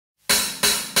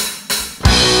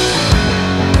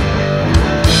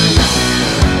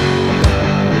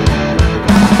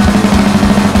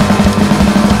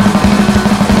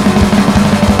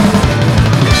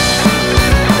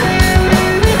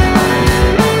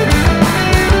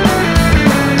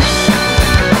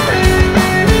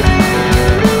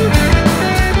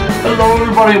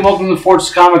everybody, and welcome to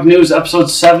Fortress Comic News, episode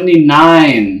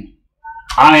 79.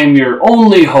 I am your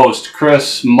only host,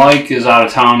 Chris. Mike is out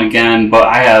of town again, but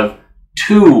I have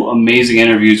two amazing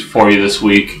interviews for you this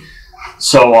week.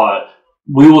 So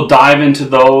we will dive into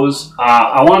those.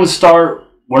 I want to start,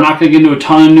 we're not going to get into a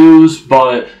ton of news,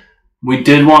 but we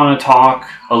did want to talk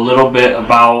a little bit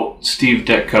about Steve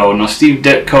Ditko. Now, Steve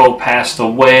Ditko passed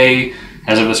away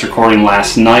as of this recording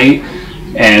last night,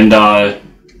 and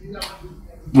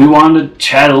we wanted to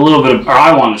chat a little bit, or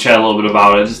I wanted to chat a little bit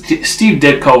about it. Steve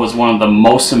Ditko was one of the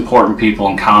most important people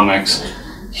in comics.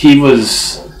 He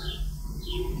was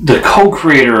the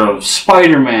co-creator of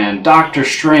Spider-Man, Doctor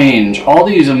Strange, all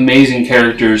these amazing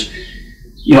characters.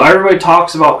 You know, everybody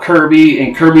talks about Kirby,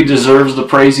 and Kirby deserves the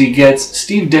praise he gets.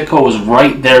 Steve Ditko was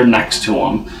right there next to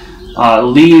him.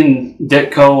 Lee and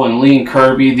Ditko and Lee and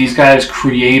Kirby, these guys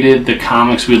created the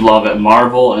comics we love at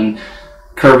Marvel, and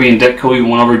Kirby and Ditko even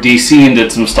went over DC and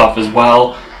did some stuff as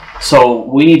well. So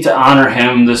we need to honor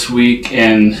him this week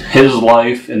in his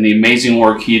life and the amazing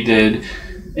work he did.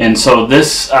 And so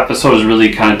this episode is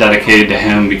really kind of dedicated to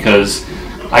him, because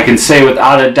I can say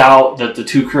without a doubt that the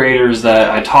two creators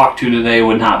that I talked to today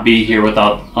would not be here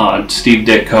without Steve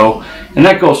Ditko. And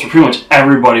that goes for pretty much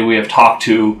everybody we have talked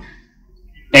to,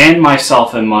 and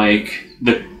myself and Mike.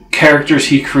 The characters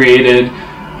he created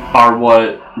are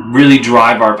what really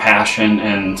drive our passion,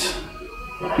 and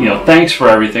you know, thanks for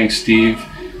everything, Steve.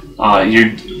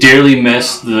 You're dearly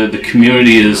missed. The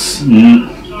community is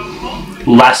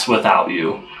less without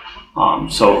you.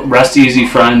 So rest easy,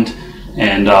 friend,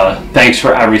 and thanks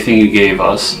for everything you gave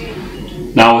us.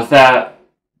 Now with that,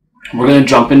 we're going to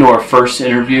jump into our first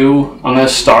interview. I'm going to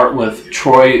start with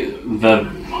Troy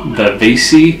Vevasis.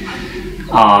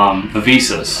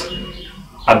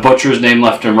 I butcher his name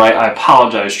left and right. I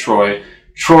apologize, Troy.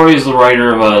 Troy is the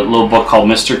writer of a little book called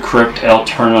Mr. Crypt,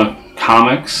 Alterna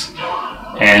Comics,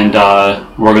 and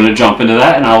we're going to jump into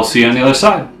that, and I will see you on the other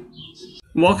side.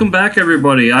 Welcome back,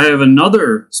 everybody. I have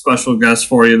another special guest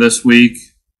for you this week.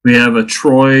 We have a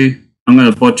Troy, I'm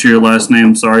going to butcher your last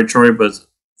name, sorry, Troy, but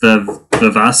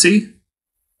Vevasis?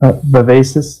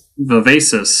 Vevasis.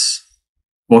 Vevasis.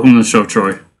 Welcome to the show,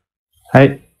 Troy.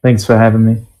 Hi, thanks for having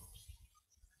me.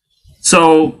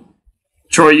 So,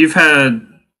 Troy, you've had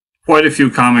quite a few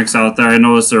comics out there. I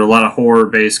noticed there are a lot of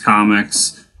horror-based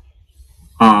comics.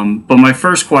 But my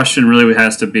first question really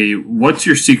has to be, what's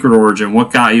your secret origin?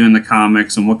 What got you into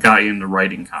comics, and what got you into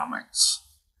writing comics?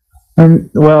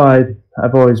 Well,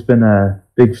 I've always been a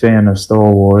big fan of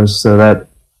Star Wars, so that,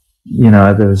 you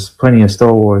know, there's plenty of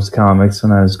Star Wars comics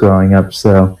when I was growing up,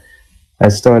 so I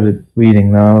started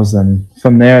reading those, and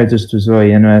from there I just was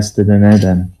really interested in it,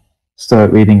 and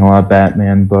started reading a lot of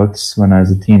Batman books when I was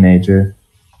a teenager.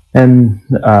 And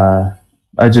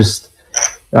I just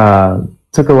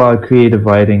took a lot of creative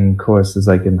writing courses,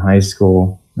 like in high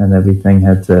school and everything,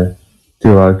 had to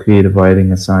do a lot of creative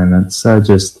writing assignments. So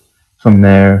just from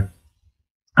there,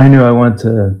 I knew I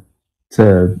wanted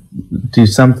to do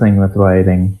something with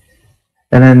writing.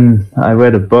 And then I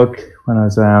read a book when I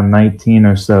was around 19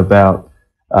 or so about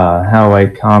how to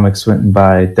write comics, written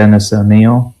by Dennis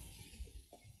O'Neil.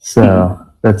 So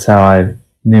that's how I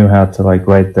knew how to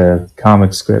write the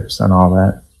comic scripts and all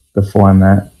that, the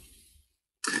format.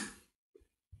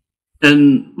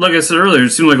 And like I said earlier,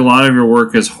 it seemed like a lot of your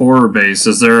work is horror based.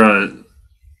 Are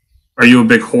you a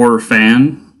big horror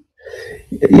fan?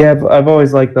 Yeah, I've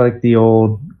always liked the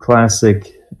old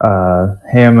classic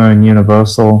Hammer and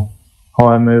Universal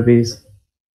horror movies.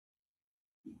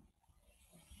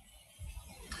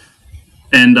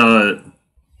 And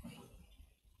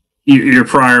your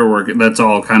prior work, that's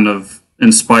all kind of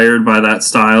inspired by that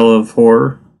style of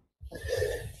horror?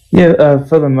 Yeah,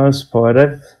 for the most part.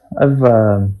 I've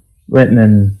written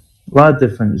in a lot of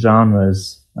different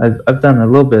genres. I've done a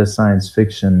little bit of science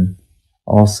fiction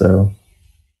also.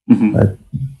 Mm-hmm. But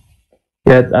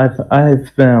yeah,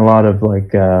 I've been in a lot of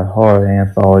horror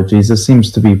anthologies. There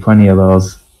seems to be plenty of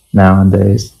those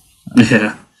nowadays.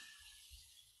 Yeah.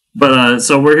 But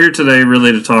so we're here today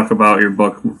really to talk about your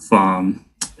book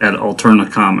at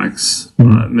Alterna Comics,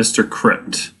 Mr.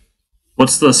 Crypt.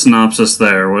 What's the synopsis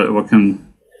there? What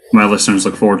can my listeners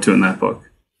look forward to in that book?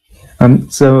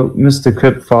 So Mr.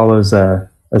 Crypt follows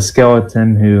a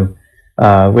skeleton who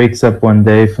wakes up one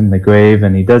day from the grave,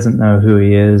 and he doesn't know who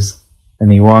he is,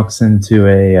 and he walks into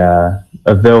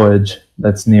a village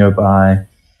that's nearby,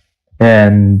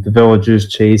 and the villagers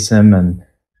chase him and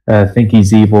think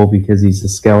he's evil because he's a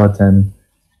skeleton,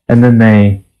 and then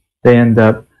he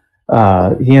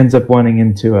ends up running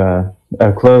into a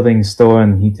clothing store,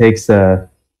 and he takes a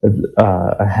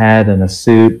hat and a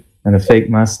suit and a fake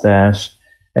mustache,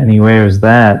 and he wears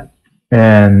that,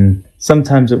 and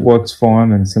sometimes it works for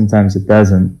him and sometimes it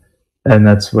doesn't, and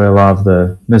that's where a lot of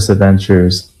the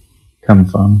misadventures come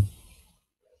from.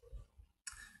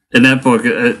 In that book,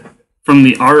 from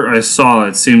the art I saw,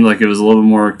 it seemed like it was a little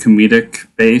more comedic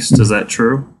based. Is that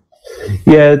true?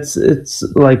 Yeah, it's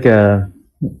like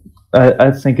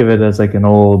I think of it as like an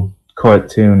old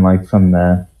cartoon, like from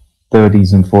the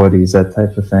 30s and 40s, that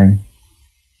type of thing.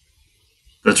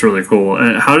 That's really cool.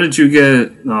 And how did you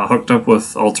get hooked up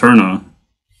with Alterna?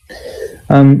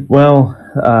 Well,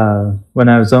 when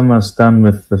I was almost done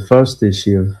with the first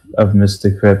issue of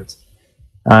Mr. Crypt,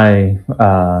 I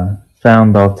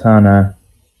found Alterna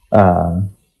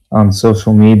on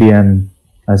social media, and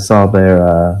I saw their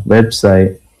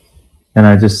website, and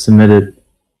I just submitted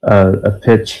a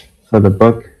pitch for the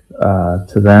book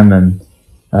to them, and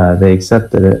they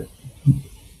accepted it.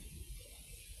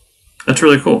 That's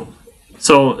really cool.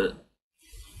 So,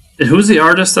 who's the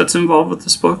artist that's involved with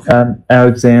this book?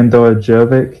 Alexander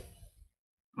Jovic.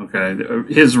 Okay,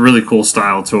 he has a really cool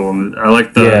style to him. I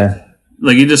like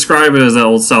like you describe it as that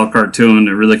old style cartoon.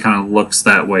 It really kind of looks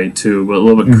that way too, but a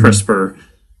little bit crisper.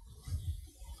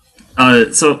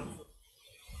 So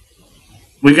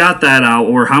we got that out.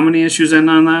 Or how many issues in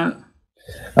on that?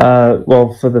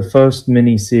 Well, for the first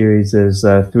mini-series, there's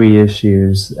 3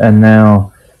 issues, and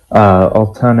now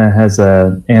Alterna has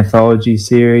an anthology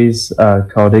series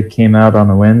called It Came Out on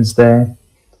a Wednesday,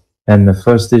 and the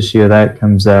first issue of that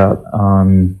comes out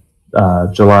on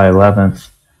July 11th,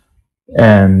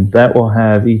 and that will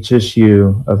have, each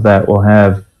issue of that will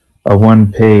have a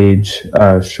 1-page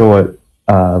short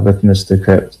with Mr.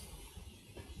 Crypt.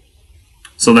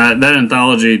 So that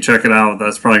anthology, check it out.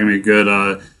 That's probably going to be a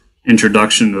good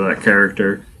introduction to that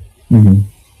character.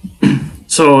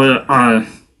 So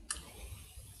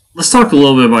let's talk a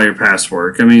little bit about your past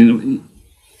work. I mean,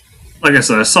 like I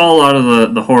said, I saw a lot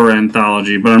of the horror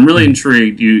anthology, but I'm really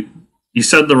intrigued. You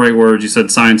said the right words. You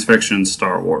said science fiction,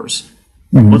 Star Wars.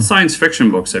 What science fiction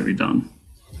books have you done?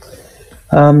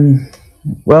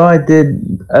 Well, I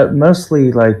did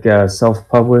mostly like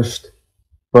self-published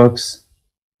books.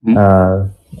 I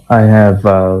have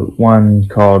one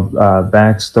called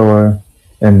Backstore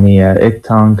in the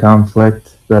Icton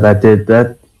conflict that I did.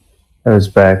 That was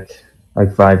back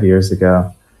like 5 years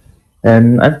ago.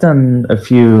 And I've done a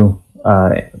few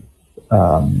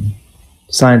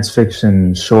science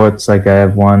fiction shorts. Like I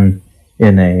have one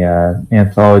in a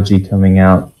anthology coming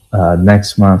out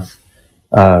next month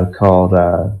called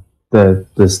the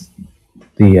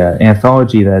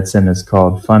anthology that's in is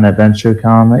called Fun Adventure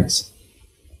Comics,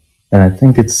 and I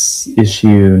think it's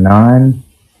issue 9.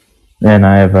 And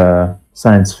I have a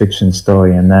science fiction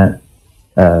story in that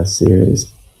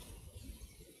series.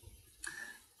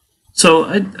 So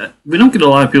we don't get a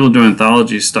lot of people doing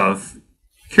anthology stuff.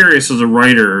 Curious, as a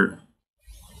writer,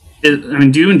 I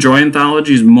mean, do you enjoy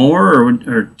anthologies more, or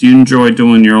do you enjoy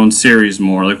doing your own series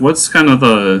more? Like, what's kind of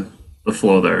the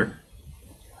flow there?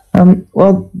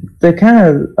 Well, they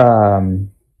kind of,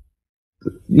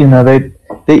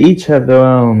 they each have their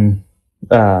own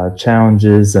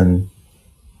challenges and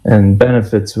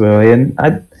benefits, really. And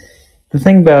the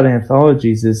thing about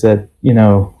anthologies is that,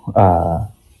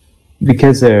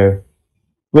 because they're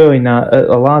really not,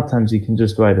 a lot of times you can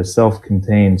just write a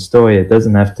self-contained story. It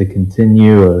doesn't have to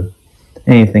continue or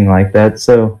anything like that.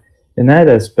 So in that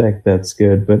aspect, that's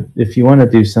good. But if you want to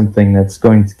do something that's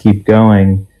going to keep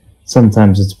going,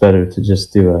 sometimes it's better to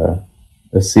just do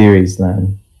a series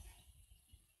then.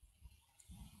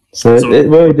 So it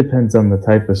really depends on the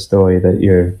type of story that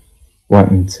you're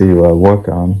wanting to work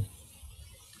on.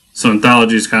 So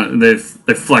anthologies kind of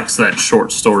they flex that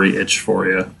short story itch for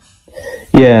you.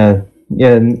 Yeah.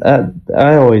 And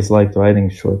I always liked writing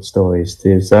short stories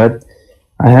too. So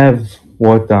I have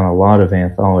worked on a lot of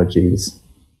anthologies,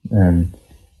 and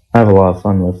I have a lot of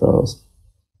fun with those.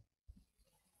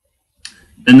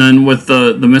 And then with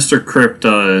the Mr. Crypt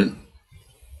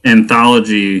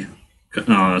anthology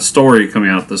story coming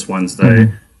out this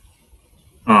Wednesday,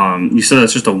 you said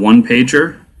that's just a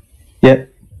 1-pager? Yep.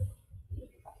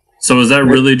 So is that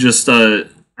really just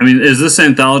is this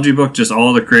anthology book just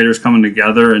all the creators coming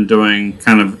together and doing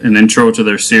kind of an intro to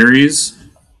their series?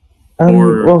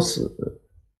 Well,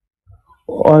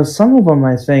 some of them,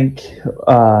 I think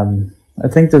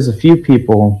there's a few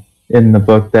people in the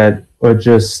book that are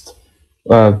just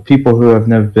people who have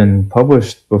never been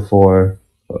published before.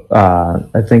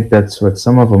 I think that's what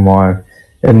some of them are,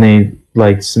 and they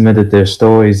submitted their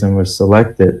stories and were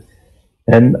selected.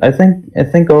 And I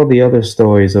think all the other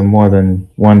stories are more than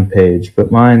 1 page,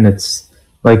 but mine it's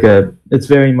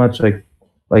very much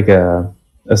like a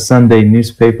Sunday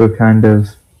newspaper kind of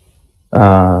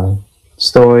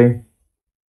story.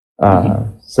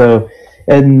 So,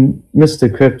 and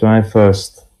Mr. Crypt, when I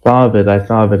first thought of it, I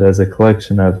thought of it as a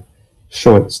collection of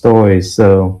short stories.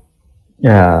 So,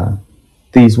 yeah,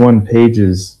 these one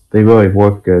pages, they really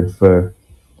work good for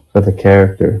the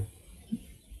character.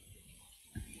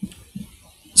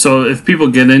 So if people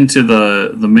get into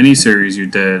the miniseries you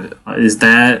did, is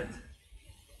that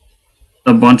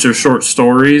a bunch of short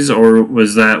stories, or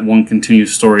was that one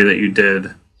continuous story that you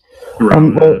did?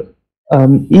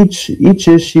 Each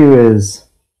issue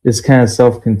is kind of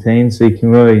self-contained, so you can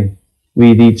really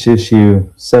read each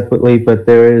issue separately. But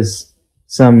there is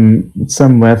some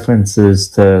references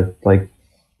to like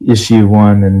issue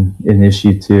 1 and in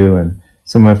issue 2, and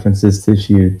some references to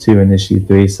issue 2 and issue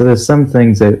 3. So there's some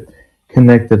things that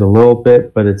connected a little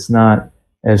bit, but it's not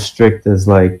as strict as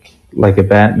like a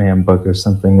Batman book or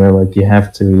something where like you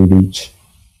have to read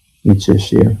each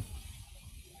issue.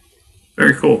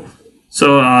 Very cool.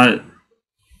 So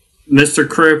Mr.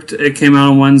 Crypt, it came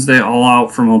out on Wednesday, all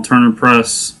out from Alterna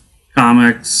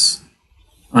Comics.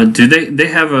 Do they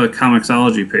have a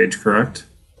Comixology page, correct?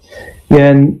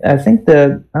 Yeah, and I think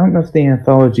that, I don't know if the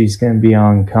anthology is going to be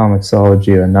on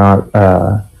Comixology or not,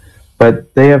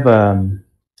 but they have a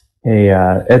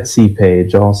Etsy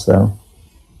page also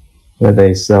where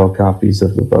they sell copies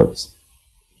of the books.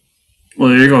 Well,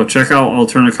 there you go. Check out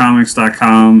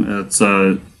alternacomics.com. It's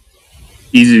a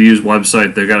easy to use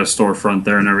website. They've got a storefront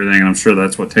there and everything, and I'm sure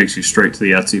that's what takes you straight to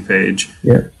the Etsy page.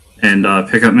 Yeah. And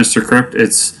pick up Mr. Crypt.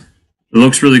 It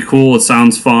looks really cool. It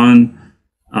sounds fun.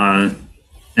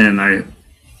 And I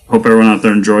hope everyone out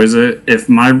there enjoys it. If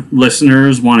my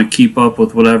listeners want to keep up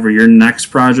with whatever your next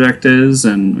project is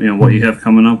and what you have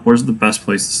coming up, where's the best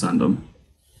place to send them?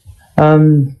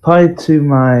 Probably to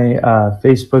my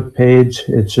Facebook page.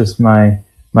 It's just my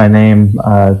name,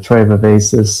 Troy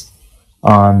Vevasis,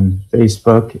 on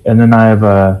Facebook, and then I have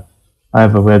a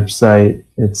website.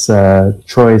 It's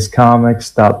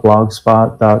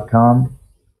troyscomics.blogspot.com.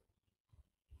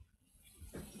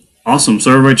 Awesome.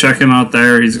 So everybody check him out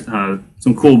there. He's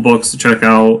some cool books to check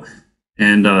out.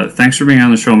 And thanks for being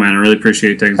on the show, man. I really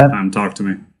appreciate you taking some time to talk to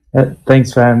me.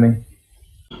 Thanks for having me.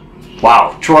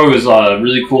 Wow. Troy was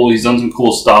really cool. He's done some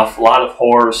cool stuff. A lot of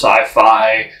horror,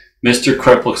 sci-fi. Mr.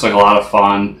 Crypt looks like a lot of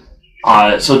fun.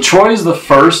 So Troy is the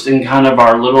first in kind of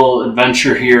our little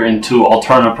adventure here into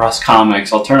Alterna Comics.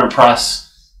 Alterna,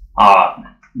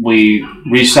 we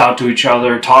reached out to each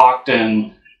other, talked,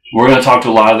 and we're going to talk to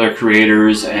a lot of their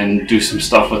creators and do some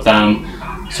stuff with them.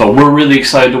 So we're really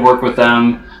excited to work with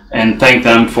them and thank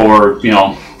them for,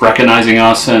 recognizing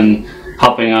us and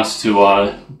helping us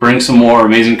to bring some more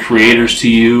amazing creators to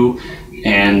you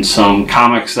and some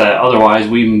comics that otherwise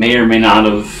we may or may not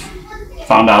have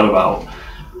found out about.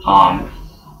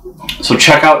 So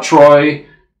check out Troy.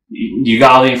 You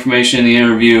got all the information in the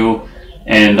interview,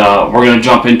 and we're going to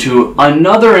jump into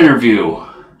another interview.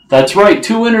 That's right,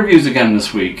 2 interviews again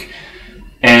this week.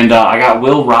 And I got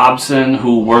Will Robson,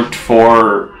 who worked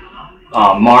for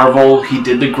Marvel. He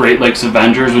did the Great Lakes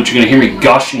Avengers, which you're going to hear me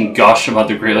gush and gush about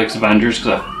the Great Lakes Avengers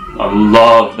because I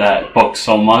love that book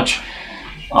so much.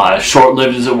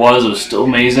 Short-lived as it was still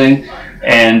amazing.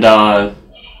 And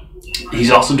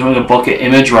he's also doing a book at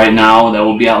Image right now that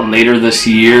will be out later this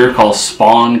year called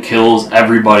Spawn Kills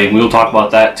Everybody. And we'll talk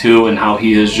about that too, and how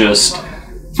he is just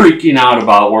freaking out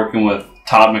about working with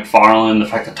Todd McFarlane, the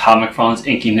fact that Todd McFarlane's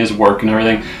inking his work and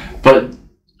everything. But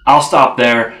I'll stop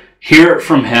there. Hear it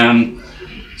from him.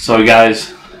 So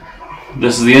guys,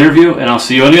 this is the interview, and I'll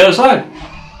see you on the other side.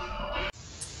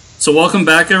 So welcome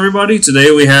back, everybody.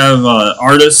 Today we have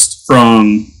artists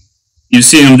from, you've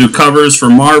seen him do covers for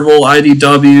Marvel,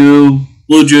 IDW,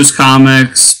 Blue Juice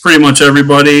Comics, pretty much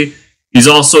everybody. He's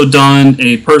also done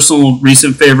a personal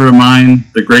recent favorite of mine,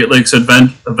 the Great Lakes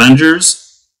Avengers,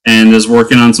 and is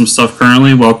working on some stuff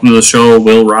currently. Welcome to the show,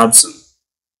 Will Robson.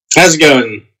 How's it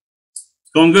going?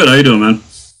 It's going good. How you doing, man?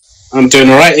 I'm doing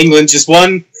all right. England just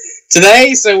won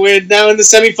today, so we're now in the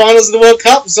semi-finals of the World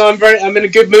Cup. So I'm in a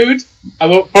good mood. I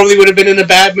probably would have been in a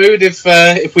bad mood if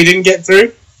we didn't get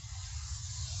through.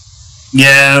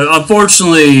 Yeah,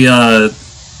 unfortunately,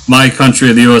 my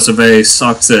country, the US of A,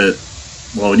 sucks at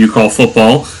what you call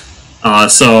football.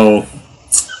 So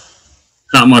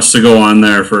not much to go on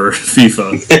there for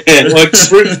FIFA. Well,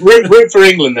 just root for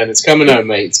England then. It's coming home,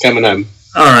 mate. It's coming home.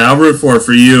 All right, I'll root for it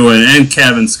for you and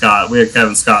Kevin Scott. We had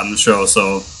Kevin Scott on the show,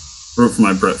 so root for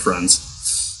my Brit friends.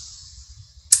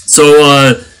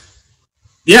 So,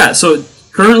 so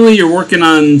currently you're working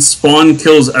on Spawn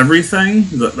Kills Everything.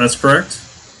 That's correct?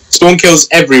 Spawn Kills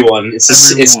Everyone. It's a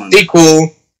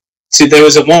sequel to, there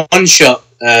was a one-shot,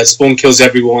 Spawn Kills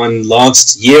Everyone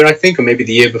last year, I think, or maybe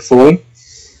the year before.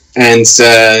 And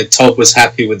Todd was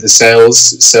happy with the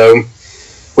sales, so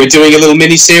we're doing a little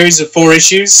mini series of 4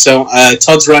 issues. So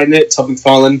Todd's writing it, Todd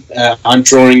McFarlane. I'm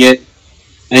drawing it,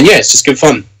 and yeah, it's just good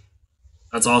fun.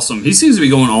 That's awesome. He seems to be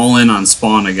going all in on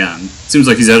Spawn again. Seems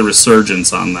like he's had a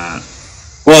resurgence on that.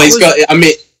 Well,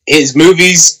 his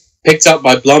movies picked up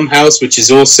by Blumhouse, which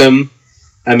is awesome.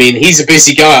 I mean, he's a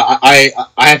busy guy. I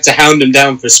have to hound him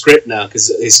down for script now because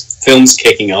his film's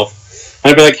kicking off.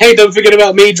 And I'd be like, hey, don't forget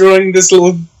about me drawing this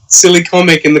little silly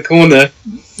comic in the corner.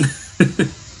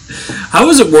 How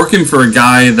is it working for a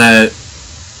guy that,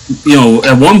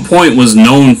 at one point was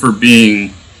known for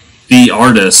being the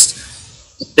artist?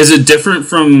 Is it different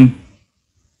from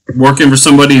working for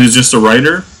somebody who's just a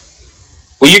writer?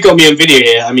 Well, you got me on video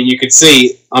here. I mean, you could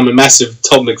see I'm a massive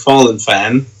Todd McFarlane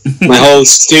fan. My whole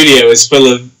studio is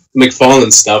full of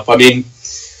McFarlane stuff. I mean,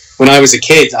 when I was a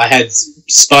kid, I had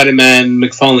Spider-Man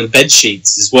McFarlane bed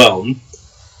sheets as well.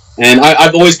 And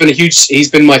I've always been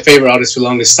he's been my favorite artist for the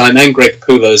longest time, and Greg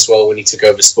Capullo as well when he took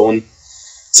over Spawn.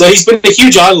 So he's been a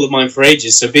huge idol of mine for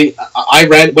ages. So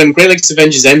when Great Lakes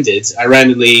Avengers ended, I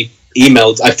randomly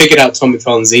I figured out Tom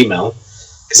McFarlane's email,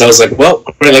 because I was like, well,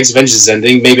 Great Lakes Avengers is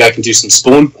ending, maybe I can do some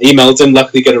Spawn. Emailed him,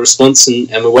 luckily got a response, and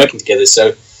we're working together.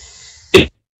 So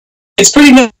it's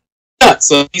pretty nuts.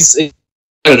 So I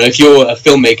don't know, if you're a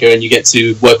filmmaker and you get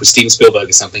to work with Steven Spielberg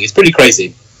or something, it's pretty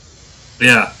crazy.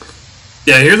 Yeah.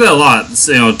 Yeah, I hear that a lot.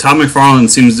 Tom McFarlane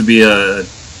seems to be a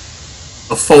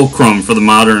fulcrum for the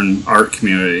modern art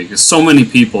community, because so many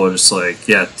people are just like,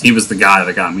 yeah, he was the guy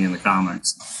that got me in the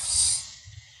comics.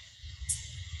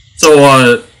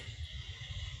 So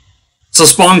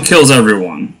Spawn kills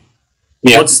everyone.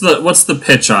 Yeah. What's the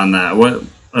pitch on that? What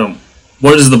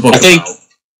is the book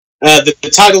about?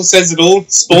 The title says it all.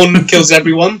 Spawn kills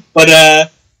everyone,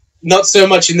 but not so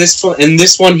much in this one. In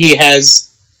this one, he has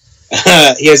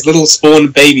little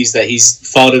Spawn babies that he's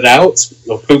farted out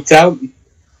or pooped out.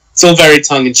 It's all very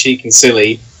tongue-in-cheek and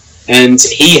silly, and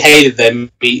he hated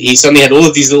them. He suddenly had all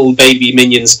of these little baby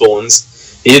minion spawns.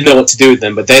 He didn't know what to do with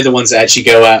them, but they're the ones that actually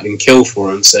go out and kill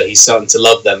for him, so he's starting to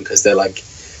love them, because they're like,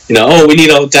 we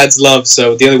need our dad's love,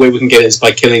 so the only way we can get it is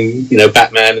by killing,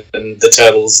 Batman and the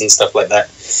Turtles and stuff like that.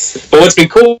 But what's been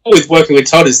cool with working with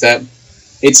Todd is that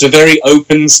it's a very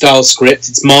open style script.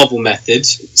 It's Marvel method,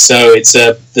 so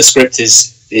the script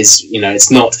is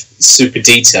it's not super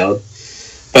detailed.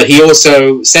 But he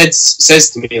also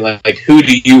says to me, like, who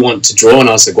do you want to draw? And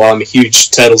I was like, well, I'm a huge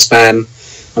Turtles fan.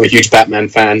 I'm a huge Batman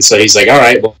fan. So he's like, all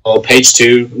right, well, page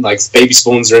 2, like, baby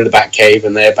spawns are in the Batcave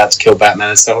and they're about to kill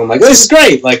Batman and stuff. I'm like, this is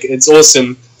great. Like, it's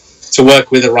awesome to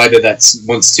work with a writer that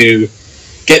wants to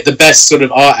get the best sort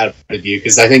of art out of you,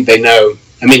 because I think they know.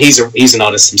 I mean, he's an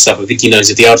artist himself. I think he knows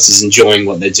if the artist is enjoying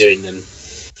what they're doing, then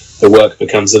the work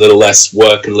becomes a little less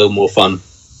work and a little more fun.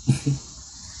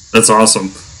 That's awesome.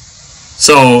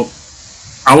 So,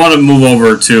 I want to move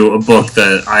over to a book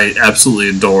that I absolutely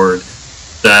adored,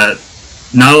 that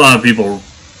not a lot of people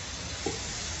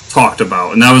talked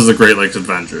about, and that was the Great Lakes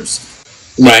Avengers.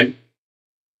 Right.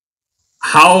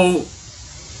 How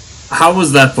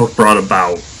was that book brought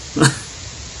about?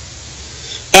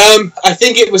 I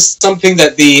think it was something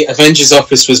that the Avengers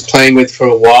office was playing with for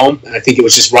a while, and I think it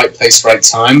was just right place, right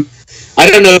time. I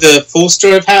don't know the full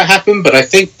story of how it happened, but I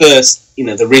think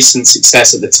the recent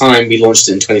success at the time, we launched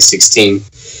it in 2016.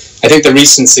 I think the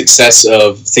recent success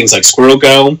of things like Squirrel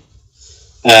Girl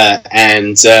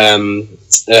and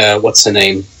what's her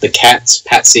name? The cat,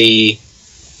 Patsy.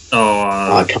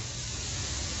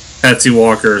 Patsy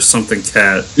Walker, something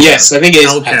cat. Yes, I think it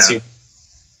is Patsy.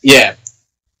 Yeah.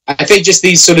 I think just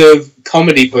these sort of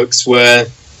comedy books were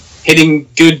hitting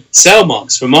good sale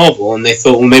marks for Marvel, and they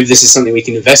thought, well, maybe this is something we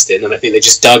can invest in, and I think they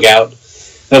just dug out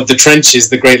of the trenches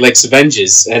the Great Lakes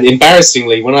Avengers. And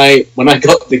embarrassingly, when I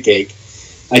got the gig,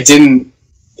 I didn't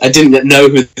know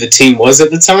who the team was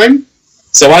at the time.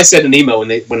 So I sent an email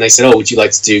when they said, "Oh, would you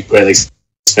like to do Great Lakes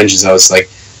Avengers?" I was like,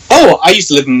 "Oh, I used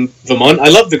to live in Vermont. I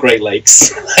love the Great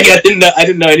Lakes." Like I didn't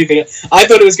know anything. I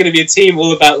thought it was going to be a team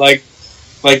all about like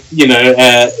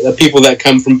people that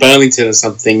come from Burlington or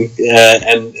something,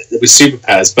 and it was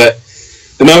superpowers. But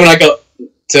the moment I got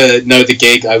to know the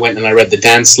gig, I went and I read the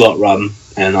Dan Slott run,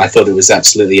 and I thought it was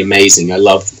absolutely amazing. I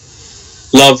loved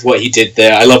what he did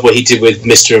there. I love what he did with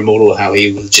Mr. Immortal, how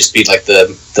he would just be like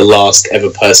the last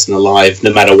ever person alive,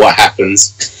 no matter what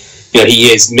happens.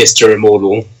 He is Mr.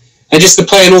 Immortal. And just the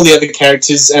play and all the other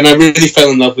characters, and I really fell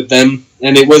in love with them.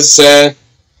 And it was a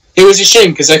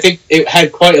shame, because I think it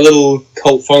had quite a little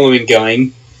cult following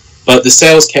going, but the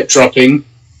sales kept dropping.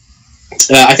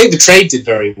 I think the trade did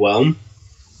very well,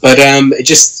 but it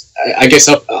just, I guess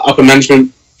upper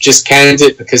management just canned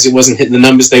it because it wasn't hitting the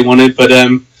numbers they wanted. But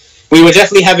we were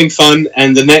definitely having fun,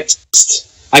 and the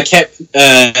next I kept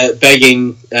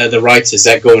begging the writer,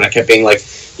 Zach Gorman, I kept being like,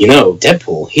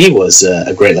 Deadpool, he was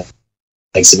a Great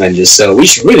Lakes Avengers, so we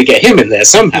should really get him in there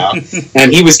somehow.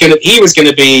 And he was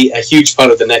gonna be a huge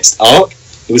part of the next arc.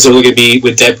 It was all going to be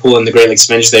with Deadpool and the Great Lakes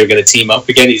Avengers. They were going to team up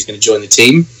again. He was going to join the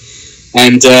team.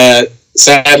 And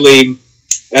sadly,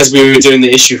 as we were doing the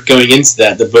issue going into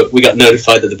that, we got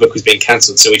notified that the book was being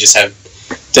cancelled, so we just had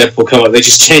Deadpool come up. They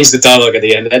just changed the dialogue at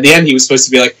the end. At the end, he was supposed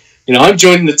to be like, I'm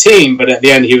joining the team, but at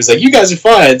the end, he was like, you guys are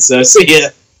fired, so see ya.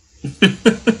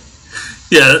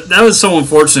 Yeah, that was so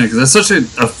unfortunate, because that's such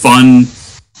a fun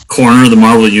corner of the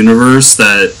Marvel Universe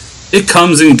that it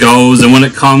comes and goes, and when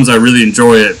it comes, I really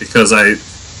enjoy it, because I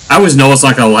always know it's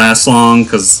not going to last long,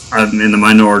 because I'm in the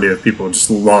minority of people who just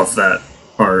love that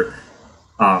part.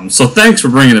 So thanks for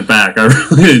bringing it back. I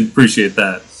really appreciate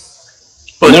that.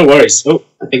 But no worries.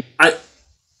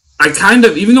 I kind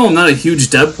of, even though I'm not a huge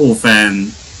Deadpool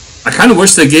fan, I kind of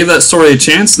wish they gave that story a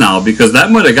chance now, because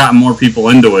that might have gotten more people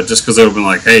into it, just because they would have been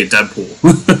like, hey, Deadpool.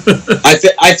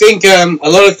 I think a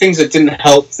lot of things that didn't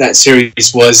help that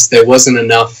series was there wasn't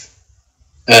enough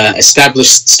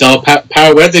established star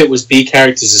power, whether it was B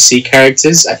characters or C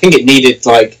characters. I think it needed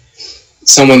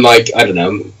someone like, I don't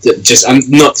know, just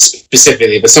not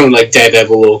specifically, but someone like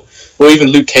Daredevil or even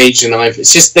Luke Cage and Ivan.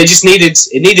 It's just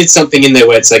it needed something in there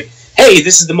where it's like, hey,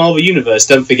 this is the Marvel Universe,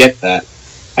 don't forget that.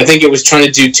 I think it was trying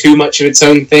to do too much of its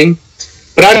own thing,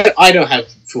 but I don't have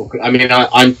full. I mean,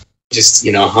 I'm just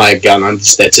a hired gun. I'm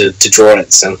just there to draw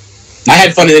it. So I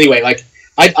had fun anyway.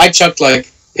 I chucked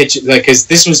pictures because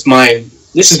this was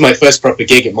my first proper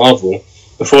gig at Marvel.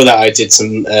 Before that, I did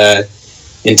some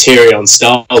interior on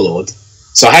Star-Lord,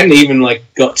 so I hadn't even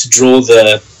got to draw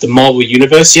the Marvel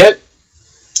Universe yet.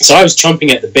 So I was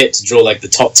chomping at the bit to draw the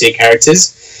top tier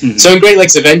characters. Mm-hmm. So in Great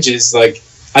Lakes Avengers,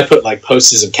 I put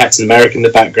posters of Captain America in the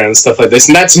background and stuff like this,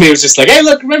 and that to me was just hey,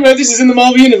 look, remember this is in the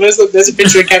Marvel Universe. Look, there's a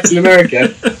picture of Captain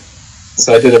America.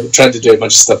 So I tried to do a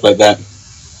bunch of stuff like that.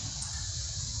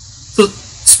 So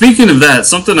speaking of that,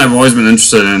 something I've always been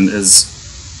interested in is,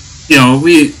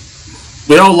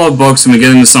 we all love books, and we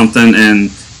get into something,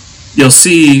 and you'll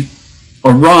see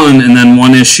a run, and then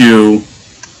one issue,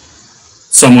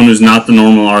 someone who's not the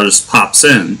normal artist pops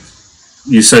in.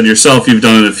 You said yourself you've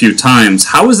done it a few times.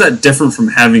 How is that different from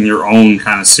having your own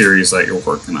kind of series that you're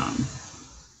working on?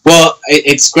 Well,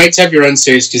 it's great to have your own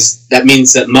series, because that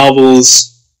means that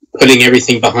Marvel's putting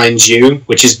everything behind you,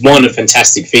 which is a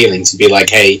fantastic feeling to be like,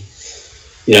 hey,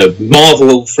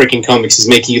 Marvel freaking Comics is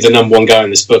making you the number one guy in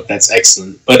this book. That's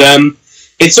excellent. But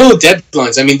it's all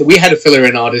deadlines. I mean, we had a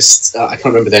filler-in artist, I can't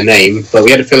remember their name, but we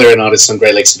had a filler-in artist on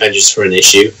Great Lakes Avengers for an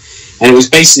issue. And it was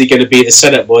basically going to be, the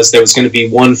setup was there was going to be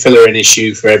one filler-in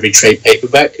issue for every trade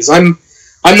paperback, because I'm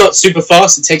not super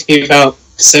fast. It takes me about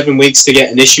 7 weeks to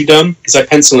get an issue done, because I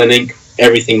pencil and ink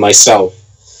everything myself.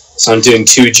 So I'm doing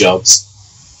 2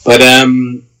 jobs. But,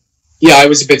 yeah, I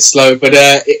was a bit slow, but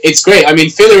it's great. I mean,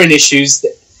 filler-in issues,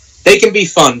 they can be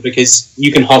fun, because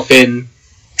you can hop in,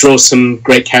 draw some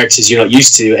great characters you're not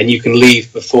used to, and you can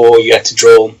leave before you have to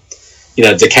draw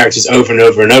the characters over and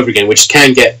over and over again, which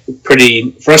can get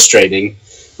pretty frustrating,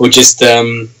 or just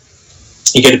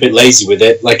you get a bit lazy with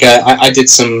it. I did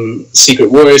some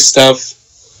Secret Warriors stuff,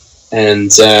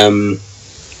 and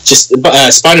just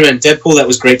Spider-Man, Deadpool. That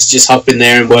was great to just hop in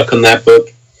there and work on that book,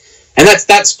 and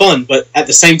that's fun. But at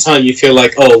the same time, you feel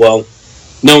like, oh well,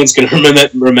 no one's going to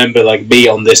remember me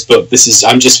on this book.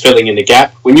 I'm just filling in a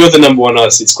gap. When you're the number one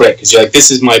artist, it's great, because you're like, this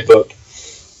is my book.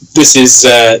 This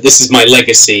is my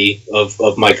legacy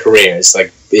of my career.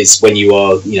 It's when you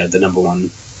are the number one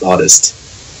artist.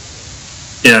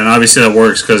 Yeah, and obviously that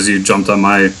works because you jumped on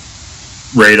my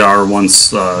radar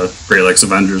once Great Lakes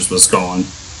Avengers was going.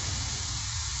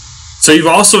 So you've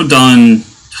also done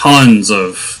tons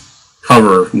of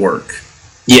cover work.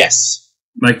 Yes.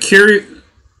 My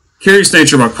curious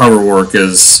nature about cover work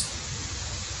is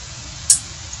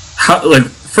how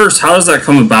first, how does that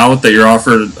come about that you're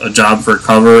offered a job for a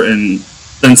cover? And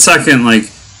then second,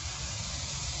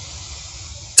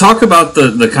 talk about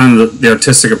the kind of the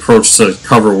artistic approach to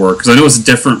cover work, because I know it's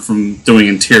different from doing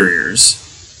interiors.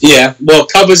 Yeah, well,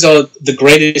 covers are the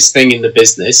greatest thing in the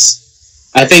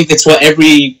business. I think that's what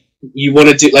you want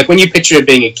to do. When you picture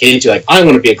being a kid, you're like, I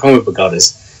want to be a comic book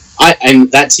artist.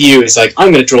 And that to you is I'm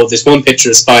going to draw this one picture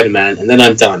of Spider-Man, and then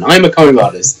I'm done. I'm a comic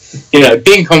artist. Being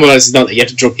a comic artist is not that you have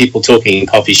to draw people talking in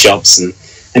coffee shops and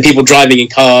people driving in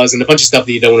cars and a bunch of stuff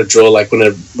that you don't want to draw. When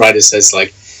a writer says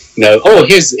oh,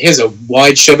 here's a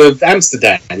wide shot of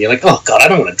Amsterdam, and you're like, oh god, I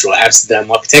don't want to draw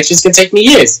Amsterdam architecture. It's going to take me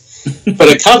years. But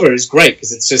a cover is great,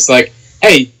 because it's just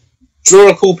hey, draw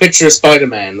a cool picture of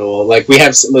Spider-Man, or we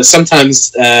have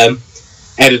sometimes.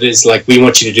 editors like, we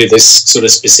want you to do this sort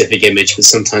of specific image, but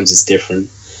sometimes it's different.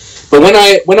 But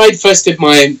when I first did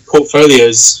my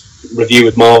portfolios review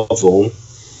with Marvel,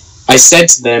 I said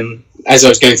to them, as I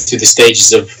was going through the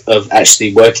stages of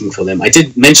actually working for them, I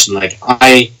did mention, like,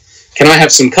 can I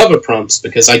have some cover prompts,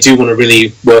 because I do want to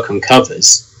really work on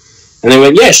covers. And they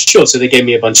went, yeah, sure. So they gave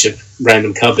me a bunch of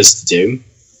random covers to do.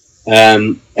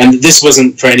 And this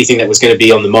wasn't for anything that was going to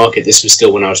be on the market. This was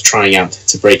still when I was trying out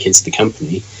to break into the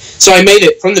company. So I made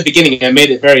it, from the beginning, I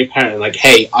made it very apparent, like,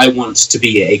 hey, I want to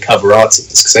be a cover artist.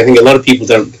 Because I think a lot of people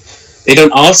don't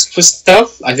ask for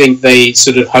stuff. I think they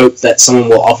sort of hope that someone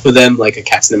will offer them, like, a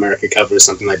Captain America cover or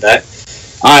something like that.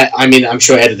 I mean, I'm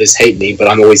sure editors hate me, but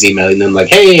I'm always emailing them, like,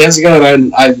 hey, how's it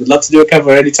going? I would love to do a cover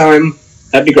anytime.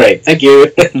 That'd be great. Thank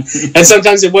you. And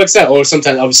sometimes it works out, or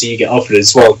sometimes, obviously, you get offered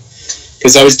as well.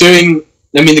 Because I was doing,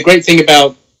 I mean, the great thing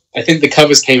about, I think the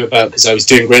covers came about because I was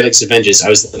doing Great Lakes Avengers. I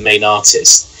was the main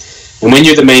artist. And when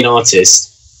you're the main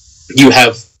artist, you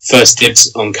have first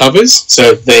dibs on covers.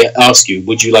 So they ask you,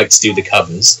 would you like to do the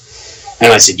covers?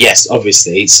 And I said, yes,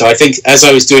 obviously. So I think as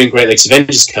I was doing Great Lakes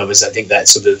Avengers covers, I think that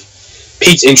sort of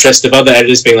piqued interest of other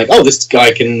editors being like, oh, this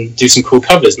guy can do some cool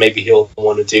covers. Maybe he'll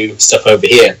want to do stuff over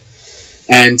here.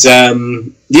 And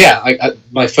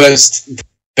my first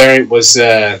variant was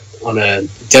on a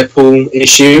Deadpool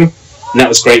issue, and that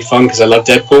was great fun because I love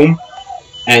Deadpool.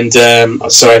 And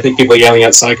sorry, I think people are yelling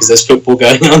outside because there's football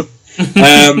going on.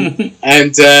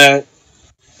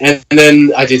 And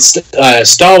then I did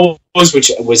Star Wars,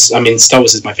 which was, I mean, Star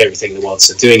Wars is my favorite thing in the world.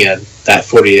 So doing that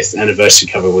 40th anniversary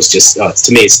cover was just,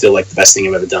 to me, it's still like the best thing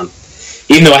I've ever done.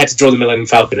 Even though I had to draw the Millennium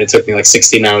Falcon, it took me like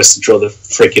 16 hours to draw the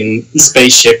freaking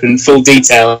spaceship in full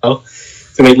detail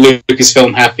to make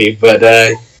Lucasfilm happy. But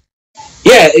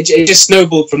it just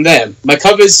snowballed from there. My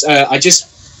covers, I just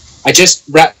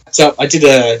wrapped up.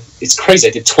 It's crazy.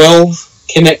 I did 12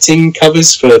 connecting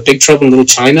covers for Big Trouble in Little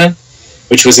China,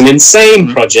 which was an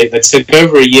insane project that took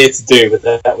over a year to do, but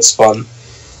that was fun.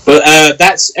 But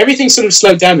everything sort of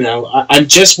slowed down now. I'm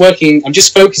just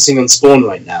focusing on Spawn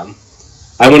right now.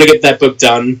 I want to get that book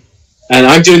done, and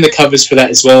I'm doing the covers for that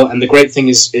as well. And the great thing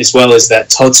is that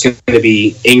Todd's going to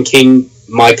be inking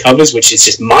my covers, which is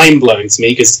just mind-blowing to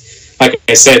me, because, like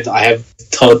I said, I have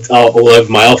Todd all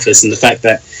over my office, and the fact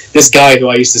that this guy who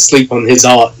I used to sleep on his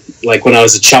art, like when I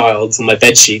was a child, on my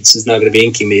bed sheets, is now going to be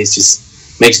inking me. It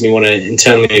just makes me want to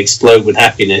internally explode with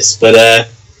happiness. But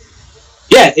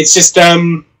it's just I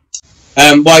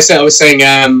was saying,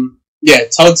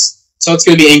 Todd's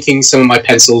going to be inking some of my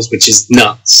pencils, which is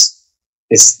nuts.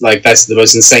 It's like, that's the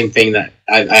most insane thing that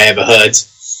I ever heard.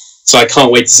 So I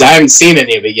can't wait to see. I haven't seen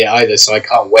any of it yet either, so I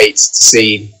can't wait to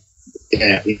see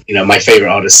my favorite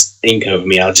artist ink over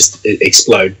me. I'll just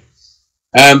explode.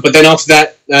 But then after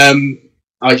that,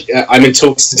 I'm in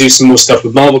talks to do some more stuff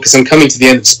with Marvel, because I'm coming to the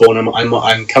end of Spawn.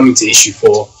 I'm coming to issue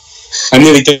 4. I'm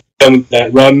nearly done with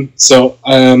that run, so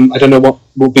I don't know what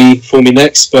will be for me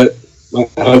next, but I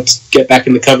hope to get back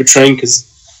in the cover train, because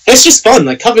it's just fun.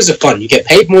 Like, covers are fun. You get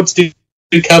paid more to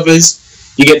do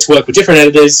covers. You get to work with different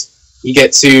editors. You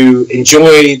get to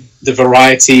enjoy the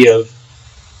variety of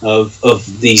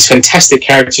these fantastic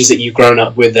characters that you've grown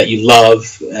up with, that you love.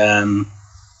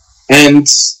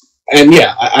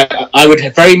 I would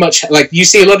very much, like, you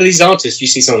see a lot of these artists. You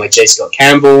see someone like J. Scott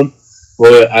Campbell,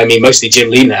 or I mean, mostly Jim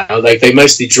Lee now. Like, they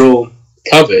mostly draw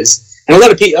covers. And a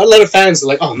lot of fans are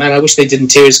like, oh man, I wish they did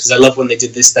interiors because I love when they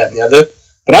did this, that, and the other.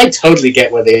 But I totally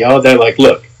get where they are. They're like,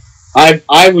 look,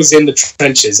 I was in the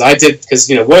trenches. I did, because,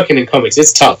 working in comics,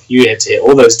 it's tough. You have to hit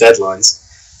all those deadlines.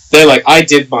 They're like, I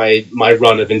did my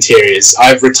run of interiors.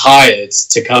 I've retired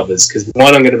to covers because,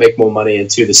 1, I'm going to make more money, and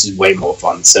 2, this is way more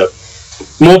fun. So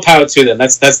more power to them.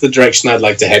 That's the direction I'd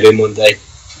like to head in one day.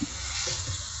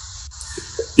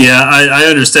 Yeah, I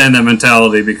understand that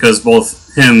mentality, because both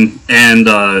him and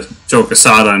Joe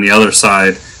Quesada on the other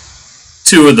side,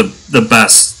 2 of the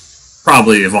best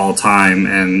probably of all time,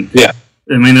 and yeah,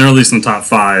 I mean, they're at least in the top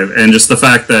 5, and just the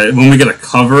fact that when we get a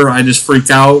cover, I just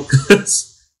freak out.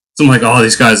 So I'm like, oh,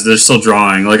 these guys, they're still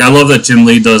drawing. Like, I love that Jim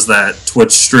Lee does that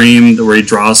Twitch stream where he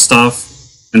draws stuff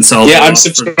and sells it. Yeah, I'm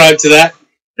subscribed to that.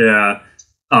 Yeah.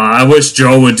 I wish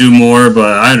Joe would do more,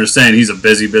 but I understand he's a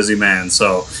busy man,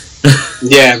 so...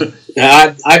 Yeah,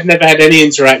 I've never had any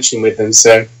interaction with him,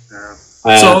 so...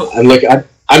 and look, I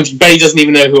bet he doesn't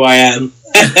even know who I am.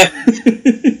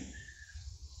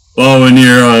 Well, when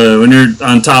you're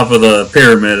on top of the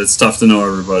pyramid, it's tough to know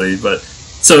everybody. But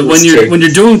so when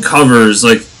you're doing covers,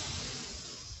 like,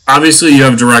 obviously you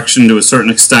have direction to a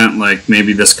certain extent. Like,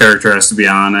 maybe this character has to be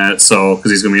on it, so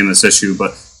because he's going to be in this issue.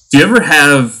 But do you ever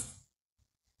have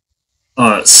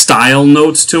style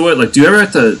notes to it? Like, do you ever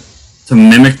have to to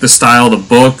mimic the style of the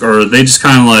book, or are they just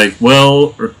kind of like,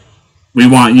 well, we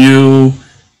want you,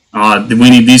 we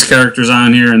need these characters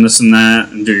on here and this and that,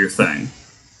 and do your thing?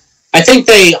 I think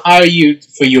they hire you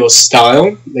for your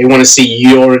style. They want to see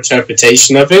your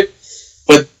interpretation of it.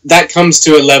 But that comes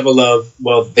to a level of,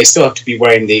 well, they still have to be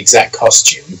wearing the exact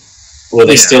costume. Or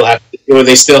they still have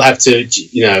to,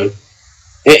 you know,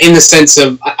 in the sense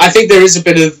of, I think there is a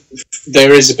bit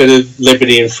of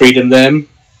liberty and freedom there.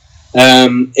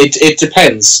 It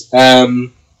depends.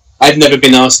 I've never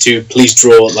been asked to please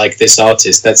draw like this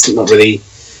artist. That's not really.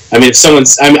 I mean,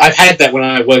 I've had that when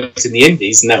I worked in the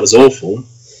indies, and that was awful.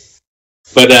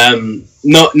 But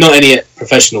not any at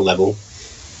professional level.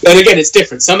 And again, it's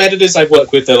different. Some editors I've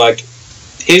worked with, they're like,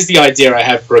 here's the idea I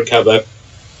have for a cover.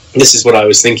 This is what I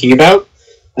was thinking about.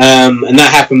 And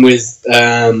that happened with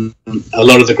a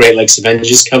lot of the Great Lakes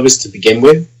Avengers covers to begin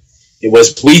with. It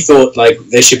was, we thought like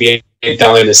there should be a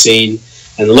diner scene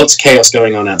and lots of chaos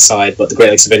going on outside, but the Great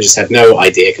Lakes Avengers have no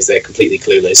idea because they're completely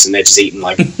clueless and they're just eating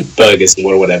like burgers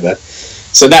or whatever.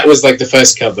 So that was like the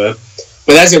first cover.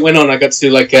 But as it went on, I got to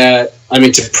do like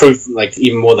to prove like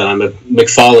even more that I'm a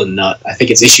McFarlane nut. I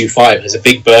think it's issue 5 has a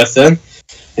big Bertha, and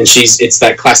it's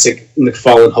that classic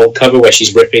McFarlane Hulk cover where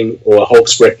she's ripping, or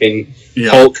Hulk's ripping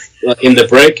Hulk in the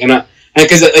brick, and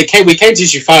because we came to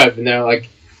issue 5 and they're like,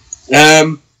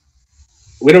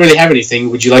 we don't really have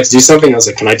anything. Would you like to do something? I was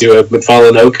like, can I do a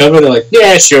McFarlane O cover? They're like,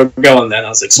 yeah, sure, go on then. I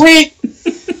was like, sweet.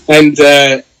 and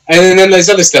then there's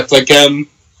other stuff like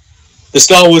the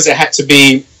Star Wars. It had to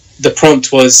be. The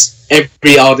prompt was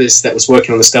every artist that was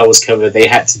working on the Star Wars cover, they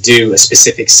had to do a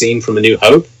specific scene from A New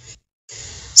Hope.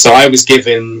 So I was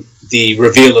given the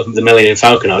reveal of the Millennium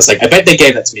Falcon. I was like, I bet they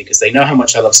gave that to me because they know how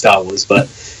much I love Star Wars, but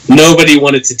nobody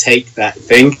wanted to take that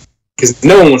thing because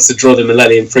no one wants to draw the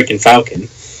Millennium freaking Falcon.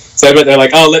 So I bet they're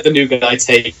like, oh, let the new guy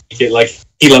take it. Like,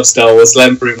 he loves Star Wars. Let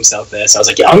him prove himself there. So I was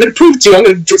like, yeah, I'm going to prove it to you. I'm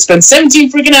going to spend 17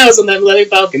 freaking hours on that Millennium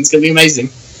Falcon. It's going to be amazing.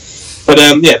 But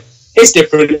yeah. It's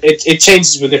different. It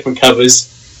changes with different covers.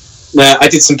 I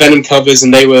did some Venom covers,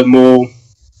 and they were more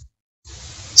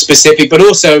specific. But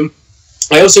also,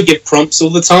 I also give prompts all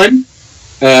the time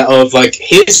of like,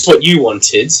 here's what you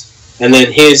wanted, and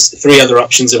then here's 3 other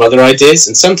options of other ideas.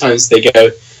 And sometimes they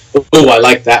go, oh, I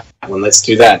like that one. Let's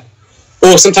do that.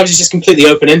 Or sometimes it's just completely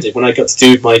open-ended. When I got to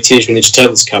do my Teenage Mutant Ninja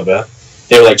Turtles cover,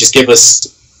 they were like, just give us,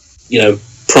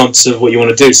 prompts of what you want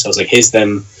to do. So I was like, here's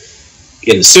them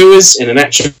in the sewers in an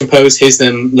action pose, here's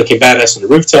them looking badass on the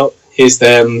rooftop, here's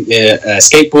them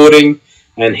skateboarding,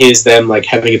 and here's them like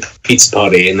having a pizza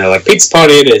party, and they're like, pizza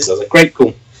party it is. I was like, great,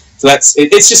 cool. So that's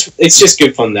it. It's just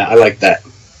good fun. That I like that.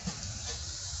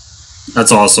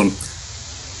 That's awesome.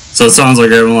 So it sounds like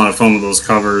you're having a lot of fun with those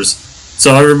covers.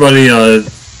 So everybody,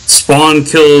 Spawn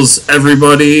Kills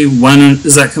Everybody, when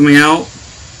is that coming out?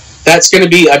 That's going to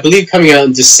be, I believe, coming out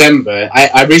in December.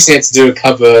 I recently had to do a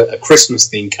Christmas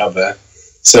themed cover.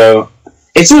 So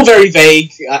it's all very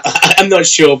vague. I'm not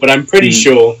sure, but I'm pretty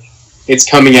sure it's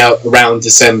coming out around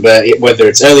December, whether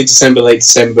it's early December, late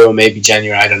December, or maybe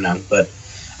January, I don't know. But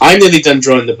I'm nearly done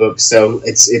drawing the book, so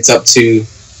it's up to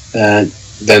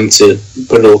them to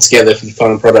put it all together for the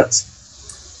final product.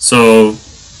 So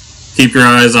keep your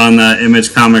eyes on that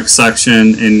Image Comics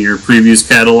section in your previews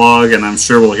catalog, and I'm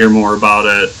sure we'll hear more about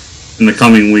it in the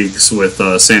coming weeks with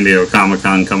San Diego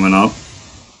Comic-Con coming up.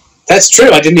 That's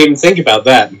true. I didn't even think about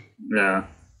that. Yeah.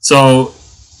 So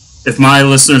if my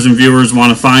listeners and viewers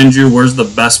want to find you, where's the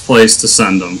best place to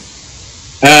send them?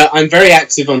 I'm very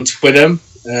active on Twitter,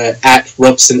 at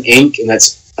Robson Inc., and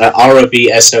that's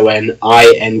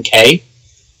ROBSONINK.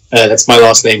 That's my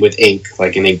last name with ink,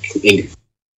 like an ink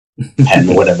pen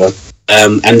or whatever.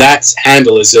 And that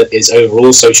handle is over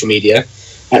all social media,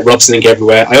 at Robson Inc.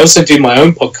 everywhere. I also do my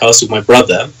own podcast with my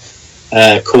brother,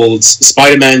 called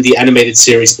Spider-Man the Animated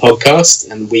Series Podcast,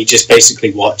 and we just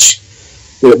basically where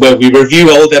we review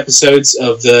old episodes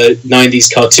of the 90s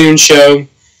cartoon show.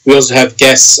 We also have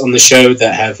guests on the show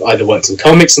that have either worked in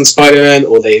comics on Spider-Man,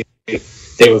 or they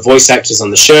were voice actors on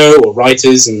the show, or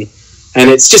writers, and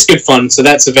it's just good fun. So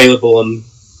that's available on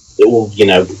all,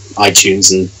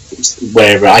 iTunes and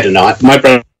wherever. I don't know. My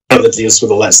brother deals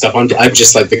with all that stuff. I'm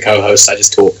just like the co-host. I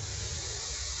just talk.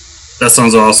 That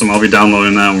sounds awesome. I'll be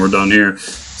downloading that when we're done here.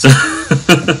 So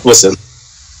Awesome.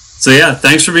 So yeah,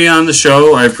 thanks for being on the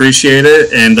show. I appreciate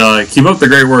it, and keep up the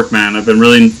great work, man. I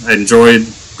enjoyed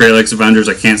Great Lakes Avengers.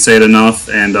 I can't say it enough,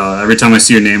 and every time I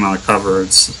see your name on a cover,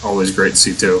 it's always great to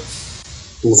see too.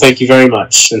 Well, thank you very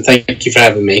much, and thank you for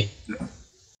having me.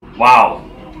 Wow.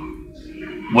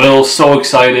 Will's so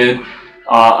excited.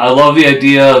 I love the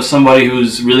idea of somebody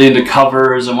who's really into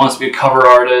covers and wants to be a cover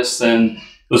artist, and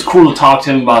it was cool to talk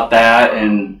to him about that.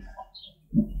 And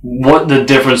what the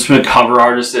difference between a cover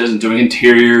artist is and doing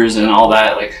interiors and all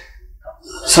that. Like,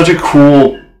 such a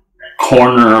cool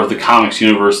corner of the comics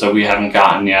universe that we haven't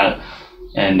gotten yet.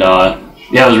 And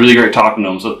yeah, it was really great talking to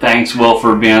him. So thanks, Will,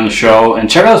 for being on the show. And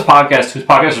check out his podcast. His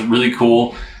podcast is really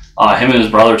cool. Him and his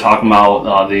brother talking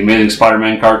about the Amazing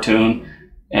Spider-Man cartoon.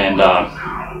 And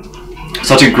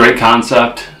such a great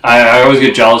concept. I always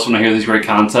get jealous when I hear these great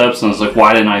concepts. And I was like,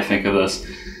 why didn't I think of this?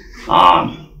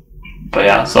 But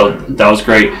yeah, so that was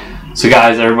great. So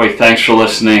guys, everybody, thanks for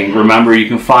listening. Remember, you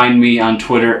can find me on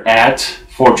Twitter at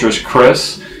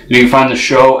FortressChris. You can find the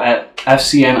show at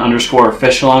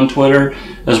FCN_official on Twitter,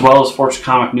 as well as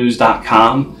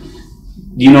FortressComicNews.com.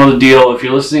 You know the deal. If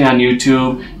you're listening on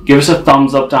YouTube, give us a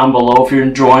thumbs up down below. If you're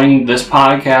enjoying this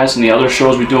podcast and the other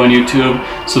shows we do on YouTube,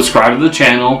 subscribe to the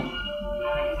channel.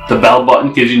 The bell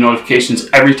button gives you notifications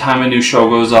every time a new show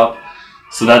goes up.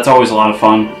 So that's always a lot of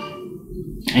fun.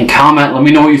 And comment. Let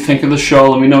me know what you think of the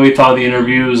show. Let me know what you thought of the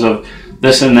interviews, of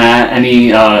this and that.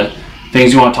 Any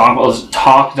things you want to talk about, just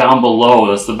talk down below.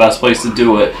 That's the best place to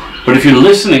do it. But if you're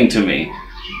listening to me,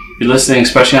 if you're listening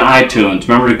especially on iTunes,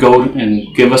 remember to go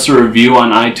and give us a review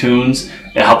on iTunes.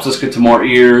 It helps us get to more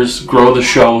ears, grow the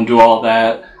show, and do all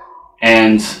that.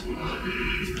 And,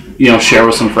 share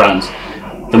with some friends.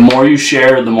 The more you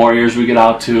share, the more ears we get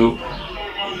out to.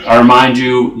 I remind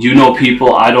you, you know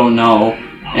people I don't know,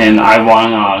 and I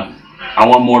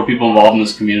want more people involved in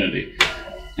this community.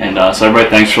 And so everybody,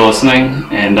 thanks for listening,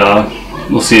 and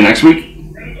we'll see you next week.